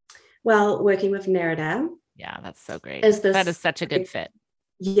 Well, working with Nerida. Yeah, that's so great. That is such a good fit.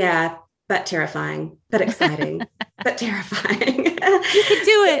 Yeah, but terrifying, but exciting, but terrifying. You can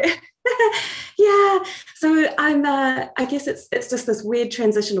do it. Yeah. So I guess it's just this weird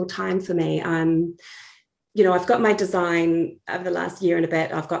transitional time for me. I've got my design over the last year and a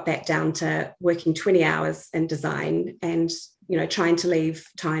bit. I've got that down to working 20 hours in design and, trying to leave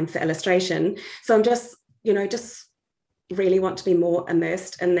time for illustration. So I'm just really want to be more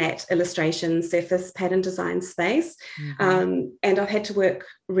immersed in that illustration surface pattern design space. And I've had to work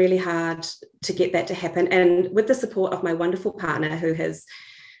really hard to get that to happen. And with the support of my wonderful partner who has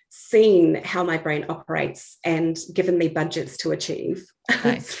seen how my brain operates and given me budgets to achieve.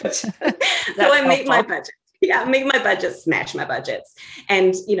 Nice. So I meet my budgets. Yeah, meet my budgets, smash my budgets.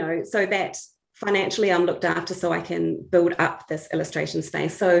 And, so that financially I'm looked after so I can build up this illustration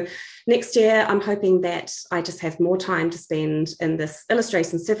space. So next year, I'm hoping that I just have more time to spend in this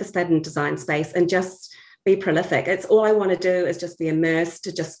illustration surface pattern design space and just be prolific. It's all I want to do is just be immersed,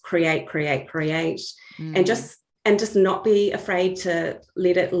 to just create, and just not be afraid to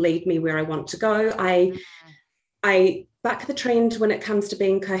let it lead me where I want to go. I buck the trend when it comes to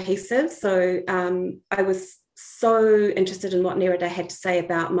being cohesive. So I was so interested in what Nerida had to say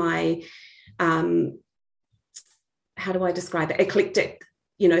about my, how do I describe it? Eclectic,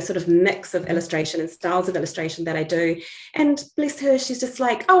 sort of mix of illustration and styles of illustration that I do. And bless her, she's just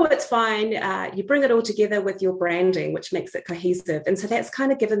like, oh, it's fine. You bring it all together with your branding, which makes it cohesive. And so that's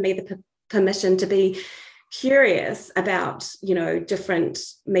kind of given me the permission to be curious about, different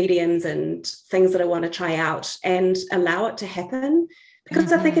mediums and things that I want to try out and allow it to happen,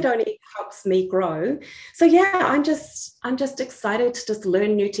 because I think it only helps me grow. So yeah, I'm just excited to just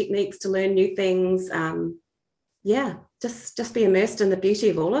learn new techniques, to learn new things. Just be immersed in the beauty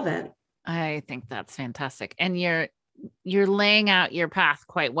of all of it. I think that's fantastic. And you're laying out your path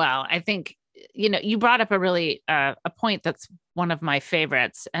quite well. I think you brought up a really, a point that's one of my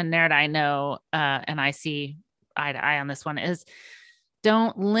favorites, and Nerd, I know, and I see eye to eye on this one, is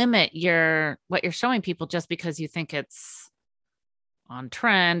don't limit what you're showing people just because you think it's on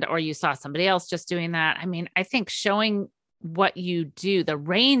trend or you saw somebody else just doing that. I mean, I think showing what you do, the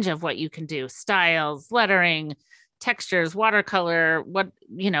range of what you can do, styles, lettering, textures, watercolor,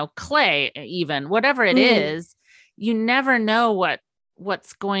 clay, even whatever it is, you never know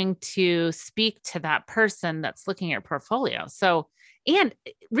what's going to speak to that person that's looking at your portfolio. So, and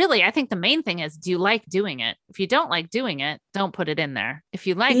really, I think the main thing is, do you like doing it? If you don't like doing it, don't put it in there. If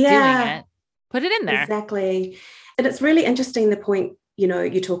you like doing it, put it in there. Exactly. And it's really interesting, the point,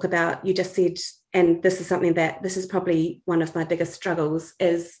 you talk about, you just said, and this is probably one of my biggest struggles,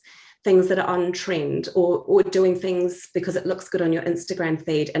 is things that are on trend or doing things because it looks good on your Instagram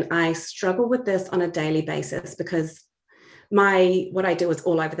feed. And I struggle with this on a daily basis because what I do is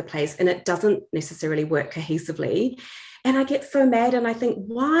all over the place and it doesn't necessarily work cohesively. And I get so mad and I think,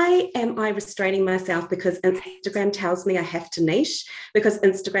 why am I restraining myself? Because Instagram tells me I have to niche, because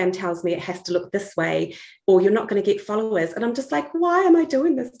Instagram tells me it has to look this way, or you're not going to get followers. And I'm just like, why am I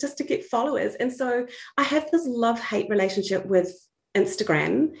doing this just to get followers? And so I have this love-hate relationship with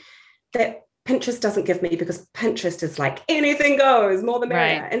Instagram that Pinterest doesn't give me, because Pinterest is like anything goes, more the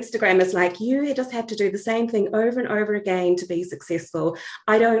merrier. Right. Instagram is like, you just have to do the same thing over and over again to be successful.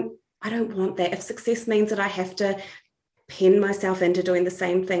 I don't want that. If success means that I have to pen myself into doing the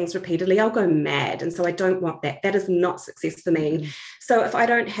same things repeatedly, I'll go mad. And so I don't want that. That is not success for me. So if I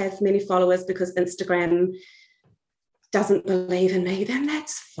don't have many followers because Instagram doesn't believe in me, then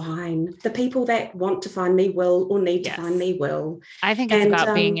that's fine. The people that want to find me will, or need to find me will. I think it's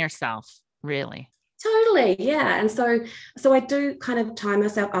about being yourself, really. Totally. Yeah. And so I do kind of tie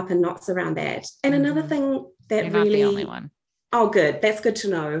myself up in knots around that. And another thing that You're really, not the only one. Oh, good. That's good to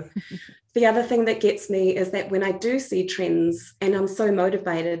know. The other thing that gets me is that when I do see trends and I'm so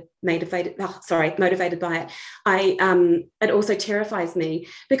motivated by it, it also terrifies me,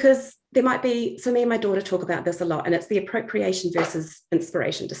 because there might be, so me and my daughter talk about this a lot, and it's the appropriation versus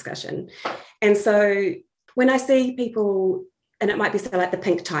inspiration discussion. And so when I see people, and it might be so like the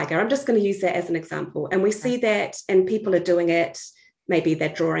pink tiger, I'm just going to use that as an example, and we see that and people are doing it, maybe they're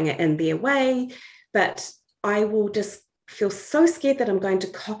drawing it in their way, but I will just feel so scared that I'm going to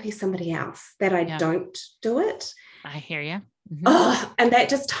copy somebody else that I don't do it. I hear you. Mm-hmm. Oh, and that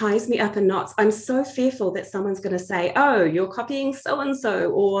just ties me up in knots. I'm so fearful that someone's going to say, oh, you're copying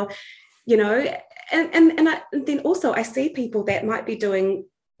so-and-so, or, and then also I see people that might be doing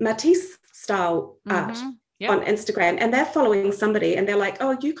Matisse style art on Instagram, and they're following somebody and they're like,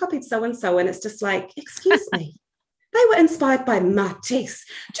 oh, you copied so-and-so. And it's just like, excuse me. They were inspired by Matisse.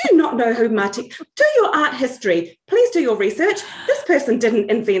 Do you not know who Matisse? Do your art history. Please do your research. This person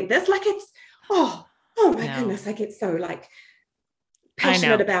didn't invent this. Like, it's, oh my goodness. I get so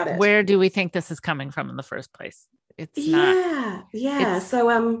passionate about it. Where do we think this is coming from in the first place? It's not. Yeah. So,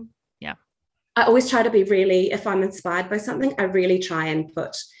 I always try to be really, if I'm inspired by something, I really try and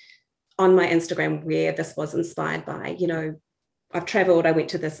put on my Instagram where this was inspired by. I've traveled, I went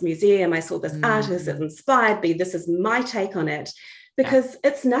to this museum, I saw this artist, it inspired me, this is my take on it, because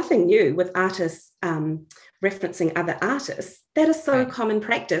it's nothing new with artists referencing other artists. That is so common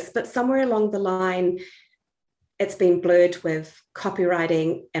practice, but somewhere along the line, it's been blurred with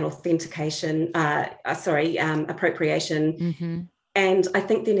copywriting and authentication, appropriation. Mm-hmm. And I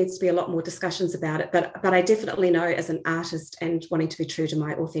think there needs to be a lot more discussions about it. But I definitely know, as an artist and wanting to be true to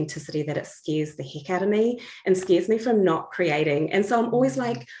my authenticity, that it scares the heck out of me and scares me from not creating. And so I'm always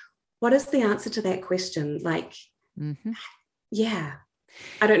like, what is the answer to that question? Like, I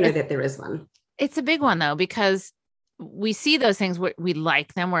don't know that there is one. It's a big one, though, because we see those things, we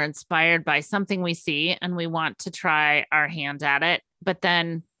like them, we're inspired by something we see, and we want to try our hand at it. But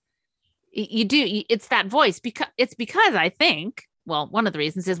then it's that voice, because I think, well, one of the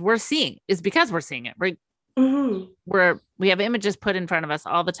reasons is because we're seeing it. We have images put in front of us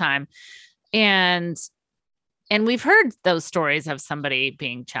all the time. And we've heard those stories of somebody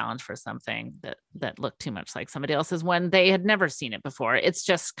being challenged for something that looked too much like somebody else's when they had never seen it before. It's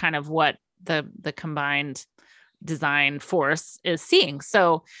just kind of what the combined design force is seeing.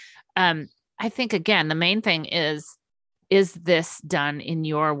 So I think, again, the main thing is this done in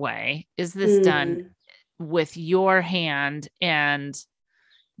your way? Is this done with your hand and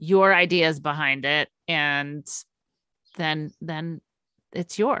your ideas behind it? And then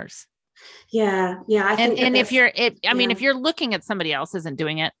it's yours. Yeah. I think if you're looking at somebody else isn't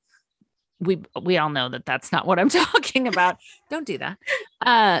doing it, we all know that that's not what I'm talking about. Don't do that.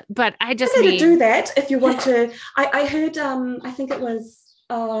 But I just mean to do that if you want to. I heard, I think it was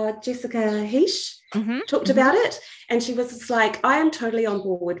Jessica Heish Mm-hmm. talked about it. And she was just like, I am totally on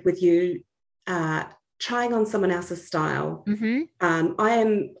board with you trying on someone else's style. Mm-hmm. I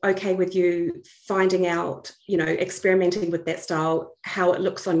am okay with you finding out, experimenting with that style, how it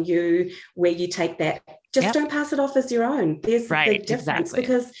looks on you, where you take that. Just don't pass it off as your own. There's the difference.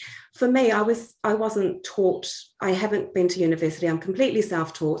 Because for me, I wasn't taught, I haven't been to university, I'm completely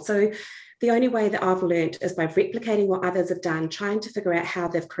self-taught. So the only way that I've learned is by replicating what others have done, trying to figure out how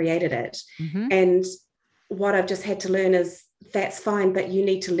they've created it. Mm-hmm. And what I've just had to learn is that's fine, but you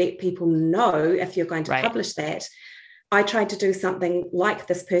need to let people know if you're going to publish that. I tried to do something like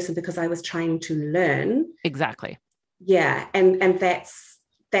this person because I was trying to learn. Exactly. Yeah. And that's,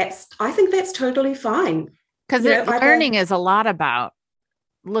 I think that's totally fine. Because learning is a lot about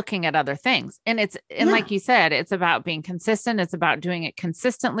looking at other things. And like you said, it's about being consistent. It's about doing it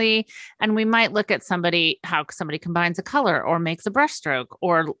consistently. And we might look at how somebody combines a color or makes a brush stroke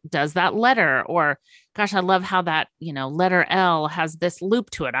or does that letter, or gosh, I love how that, letter L has this loop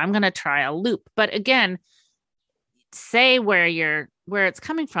to it. I'm going to try a loop. But again, say where it's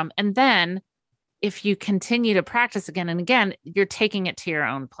coming from. And then if you continue to practice again and again, you're taking it to your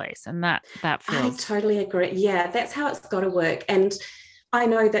own place. And that feels. I totally agree. Yeah, that's how it's got to work. And I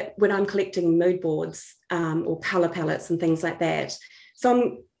know that when I'm collecting mood boards or color palettes and things like that,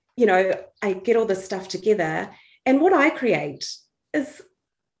 so I get all this stuff together, and what I create is,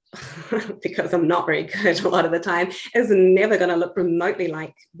 because I'm not very good a lot of the time, is never going to look remotely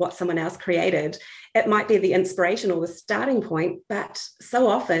like what someone else created. It might be the inspiration or the starting point, but so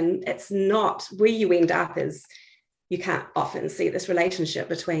often it's not. Where you end up is you can't often see this relationship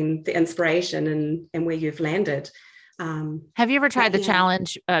between the inspiration and where you've landed. Have you ever tried the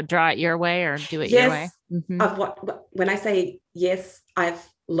challenge, draw it your way or do it your way? Mm-hmm. When I say yes, I've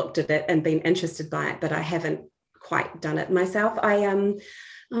looked at it and been interested by it, but I haven't quite done it myself.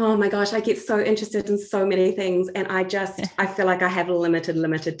 Oh my gosh, I get so interested in so many things. And I feel like I have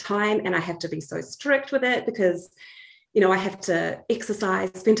limited time, and I have to be so strict with it because, I have to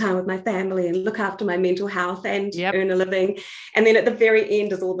exercise, spend time with my family and look after my mental health and earn a living. And then at the very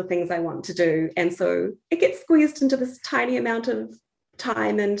end is all the things I want to do. And so it gets squeezed into this tiny amount of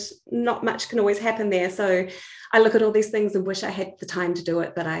time, and not much can always happen there. So I look at all these things and wish I had the time to do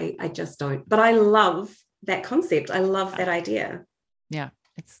it, but I just don't. But I love that concept. I love that idea. Yeah.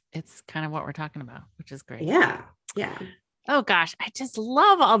 It's kind of what we're talking about, which is great. Yeah. Yeah. Oh gosh, I just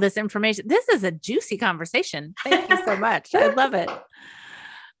love all this information. This is a juicy conversation. Thank you so much. I love it.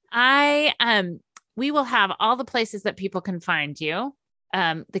 We will have all the places that people can find you.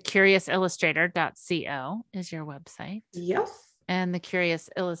 thecuriousillustrator.co is your website. Yes. And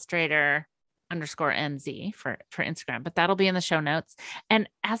thecuriousillustrator_NZ for Instagram, but that'll be in the show notes. And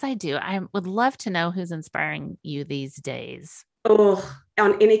as I do, I would love to know who's inspiring you these days. Oh,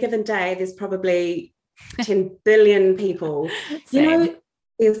 on any given day, there's probably 10 billion people. Same.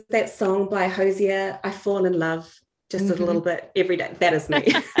 There's that song by Hosier, I Fall in Love just a little bit every day. That is me.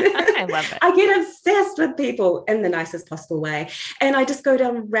 I love it. I get obsessed with people in the nicest possible way. And I just go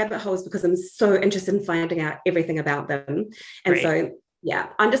down rabbit holes because I'm so interested in finding out everything about them. And so, yeah,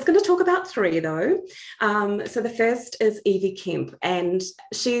 I'm just going to talk about 3 though. So the first is Evie Kemp, and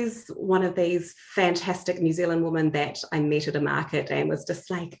she's one of these fantastic New Zealand women that I met at a market and was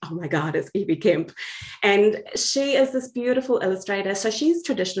just like, oh my God, it's Evie Kemp. And she is this beautiful illustrator. So she's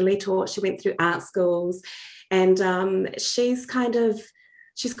traditionally taught, she went through art schools, and she's got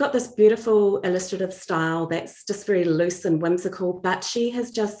this beautiful illustrative style that's just very loose and whimsical, but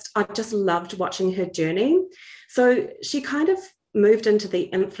I've just loved watching her journey. So she kind of moved into the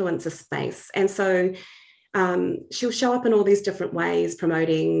influencer space. And so she'll show up in all these different ways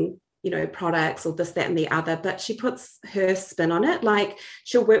promoting, products or this, that, and the other, but she puts her spin on it. Like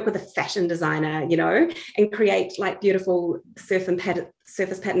she'll work with a fashion designer, and create like beautiful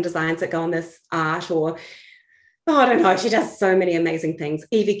surface pattern designs that go on this art, or I don't know. She does so many amazing things.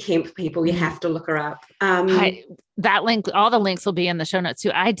 Evie Kemp, people, you have to look her up. That link, all the links will be in the show notes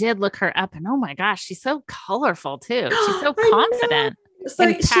too. I did look her up, and oh my gosh, she's so colorful too. She's so confident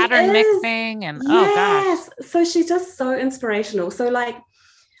in pattern mixing, and oh gosh. So she's just so inspirational. So like,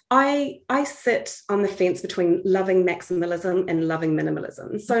 I sit on the fence between loving maximalism and loving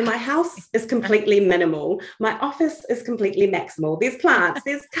minimalism. So my house is completely minimal. My office is completely maximal. There's plants,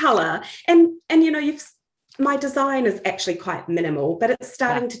 there's color, and my design is actually quite minimal, but it's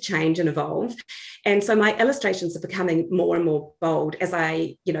starting to change and evolve. And so my illustrations are becoming more and more bold as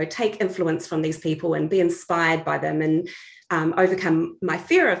I, take influence from these people and be inspired by them and overcome my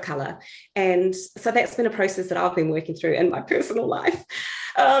fear of color. And so that's been a process that I've been working through in my personal life.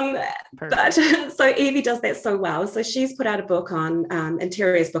 But so Evie does that so well. So she's put out a book on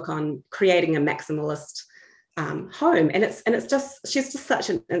Interior's book on creating a maximalist home, and it's just, she's just such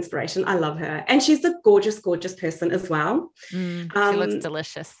an inspiration. I love her, and she's a gorgeous person as well. She looks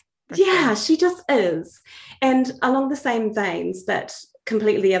delicious. Yeah, sure. she just is. And along the same veins, but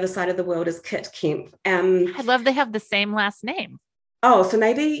completely the other side of the world, is Kit Kemp. I love they have the same last name. Oh, so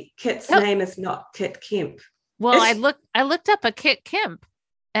maybe Kit's name is not Kit Kemp. Well, I looked up a Kit Kemp,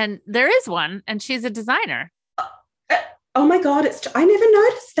 and there is one, and she's a designer. Oh my God, I never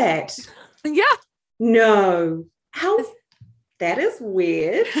noticed that. Yeah. No. How? That is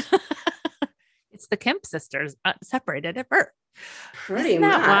weird. It's the Kemp sisters, separated at birth. Pretty Isn't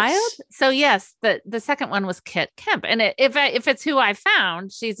much. that wild? So yes, the second one was Kit Kemp, and if it's who I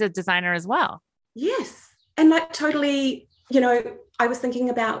found, she's a designer as well. Yes, and like totally. I was thinking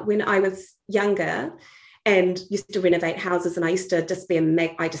about when I was younger and used to renovate houses, and I used to just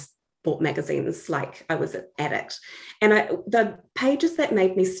I just bought magazines like I was an addict. And the pages that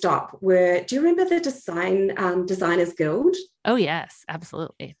made me stop were, do you remember the Designers Guild? Oh yes,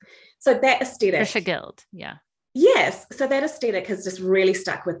 absolutely. So that aesthetic. Trisha Guild, yeah. Yes. So that aesthetic has just really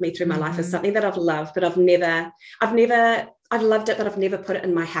stuck with me through my life as something that I've loved, but I've loved it, but I've never put it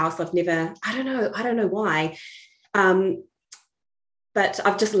in my house. I don't know why. But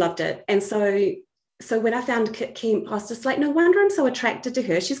I've just loved it. And so when I found Kit Kemp, I was just like, no wonder I'm so attracted to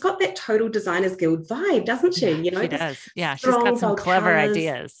her. She's got that total Designers Guild vibe, doesn't she? She does. Yeah, she's got some clever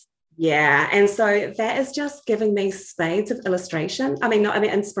ideas. Yeah. And so that is just giving me spades of inspiration.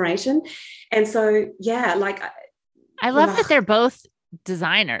 And so, yeah, like. I love that they're both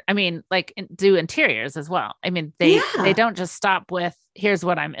designer. I mean, like do interiors as well. I mean, they don't just stop with, here's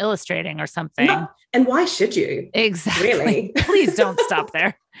what I'm illustrating or something. No. And why should you? Exactly. Really? Please don't stop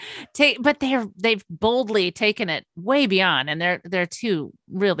there. But they've boldly taken it way beyond, and they're two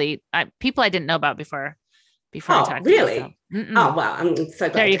really people I didn't know about before. I talked really? to you, so. Oh wow! I'm so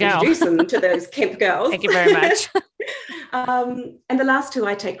glad to introduce them to those Kemp girls. Thank you very much. And the last two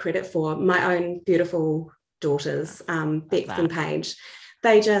I take credit for, my own beautiful daughters, Bex and Paige.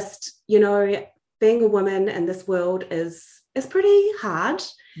 They just, being a woman in this world is pretty hard,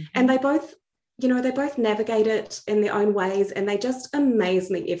 and they both navigate it in their own ways, and they just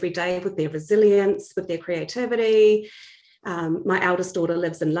amaze me every day with their resilience, with their creativity. My eldest daughter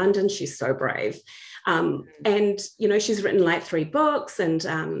lives in London. She's so brave. And, she's written like 3 books, and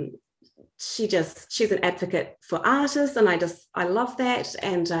she's an advocate for artists. And I love that.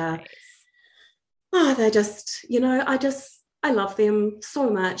 And they're just, I love them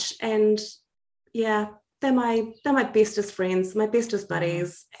so much. And yeah, they're my bestest friends, my bestest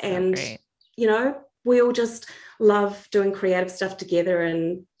buddies. So and great. We all just love doing creative stuff together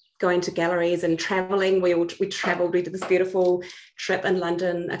and going to galleries and traveling. We traveled. We did this beautiful trip in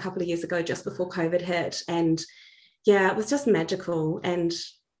London a couple of years ago, just before COVID hit. And yeah, it was just magical. And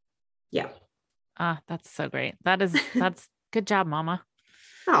yeah. That's so great. That's good job, Mama.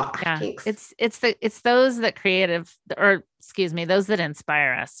 Oh, yeah. Thanks. It's those that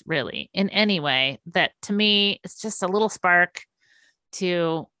inspire us really in any way. That to me, it's just a little spark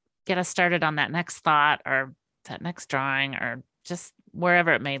to get us started on that next thought or that next drawing or just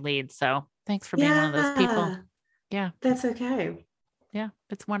wherever it may lead. So thanks for being one of those people. Yeah. That's okay. Yeah,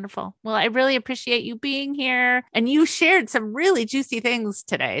 it's wonderful. Well, I really appreciate you being here, and you shared some really juicy things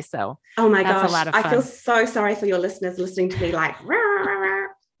today. So, oh my gosh, a lot of fun. I feel so sorry for your listeners listening to me like, rah, rah, rah.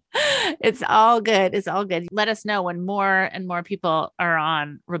 It's all good. It's all good. Let us know when more and more people are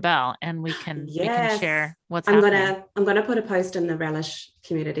on Rebelle, and we can share what's happening. I'm gonna put a post in the Relish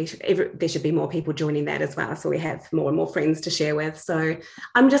community. There should be more people joining that as well, so we have more and more friends to share with. So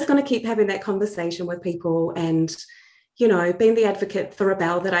I'm just going to keep having that conversation with people, and being the advocate for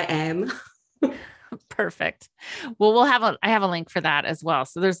Rebelle that I am. Perfect. Well, I have a link for that as well.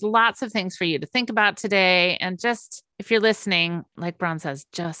 So there's lots of things for you to think about today. And just, if you're listening, like Bron says,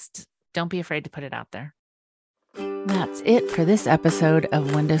 just don't be afraid to put it out there. That's it for this episode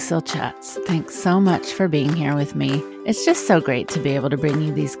of Windowsill Chats. Thanks so much for being here with me. It's just so great to be able to bring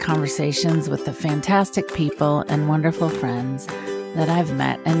you these conversations with the fantastic people and wonderful friends that I've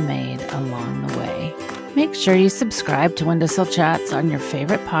met and made along the way. Make sure you subscribe to Windowsill Chats on your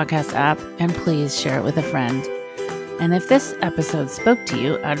favorite podcast app, and please share it with a friend. And if this episode spoke to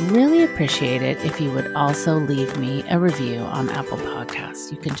you, I'd really appreciate it if you would also leave me a review on Apple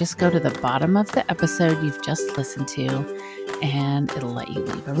Podcasts. You can just go to the bottom of the episode you've just listened to, and it'll let you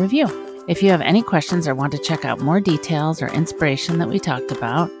leave a review. If you have any questions or want to check out more details or inspiration that we talked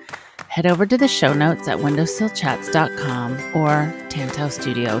about, Head over to the show notes at windowsillchats.com or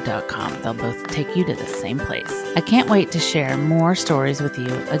tantaustudio.com. They'll both take you to the same place. I can't wait to share more stories with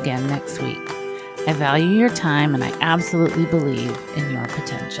you again next week. I value your time and I absolutely believe in your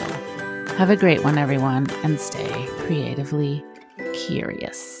potential. Have a great one, everyone, and stay creatively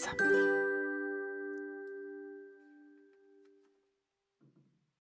curious.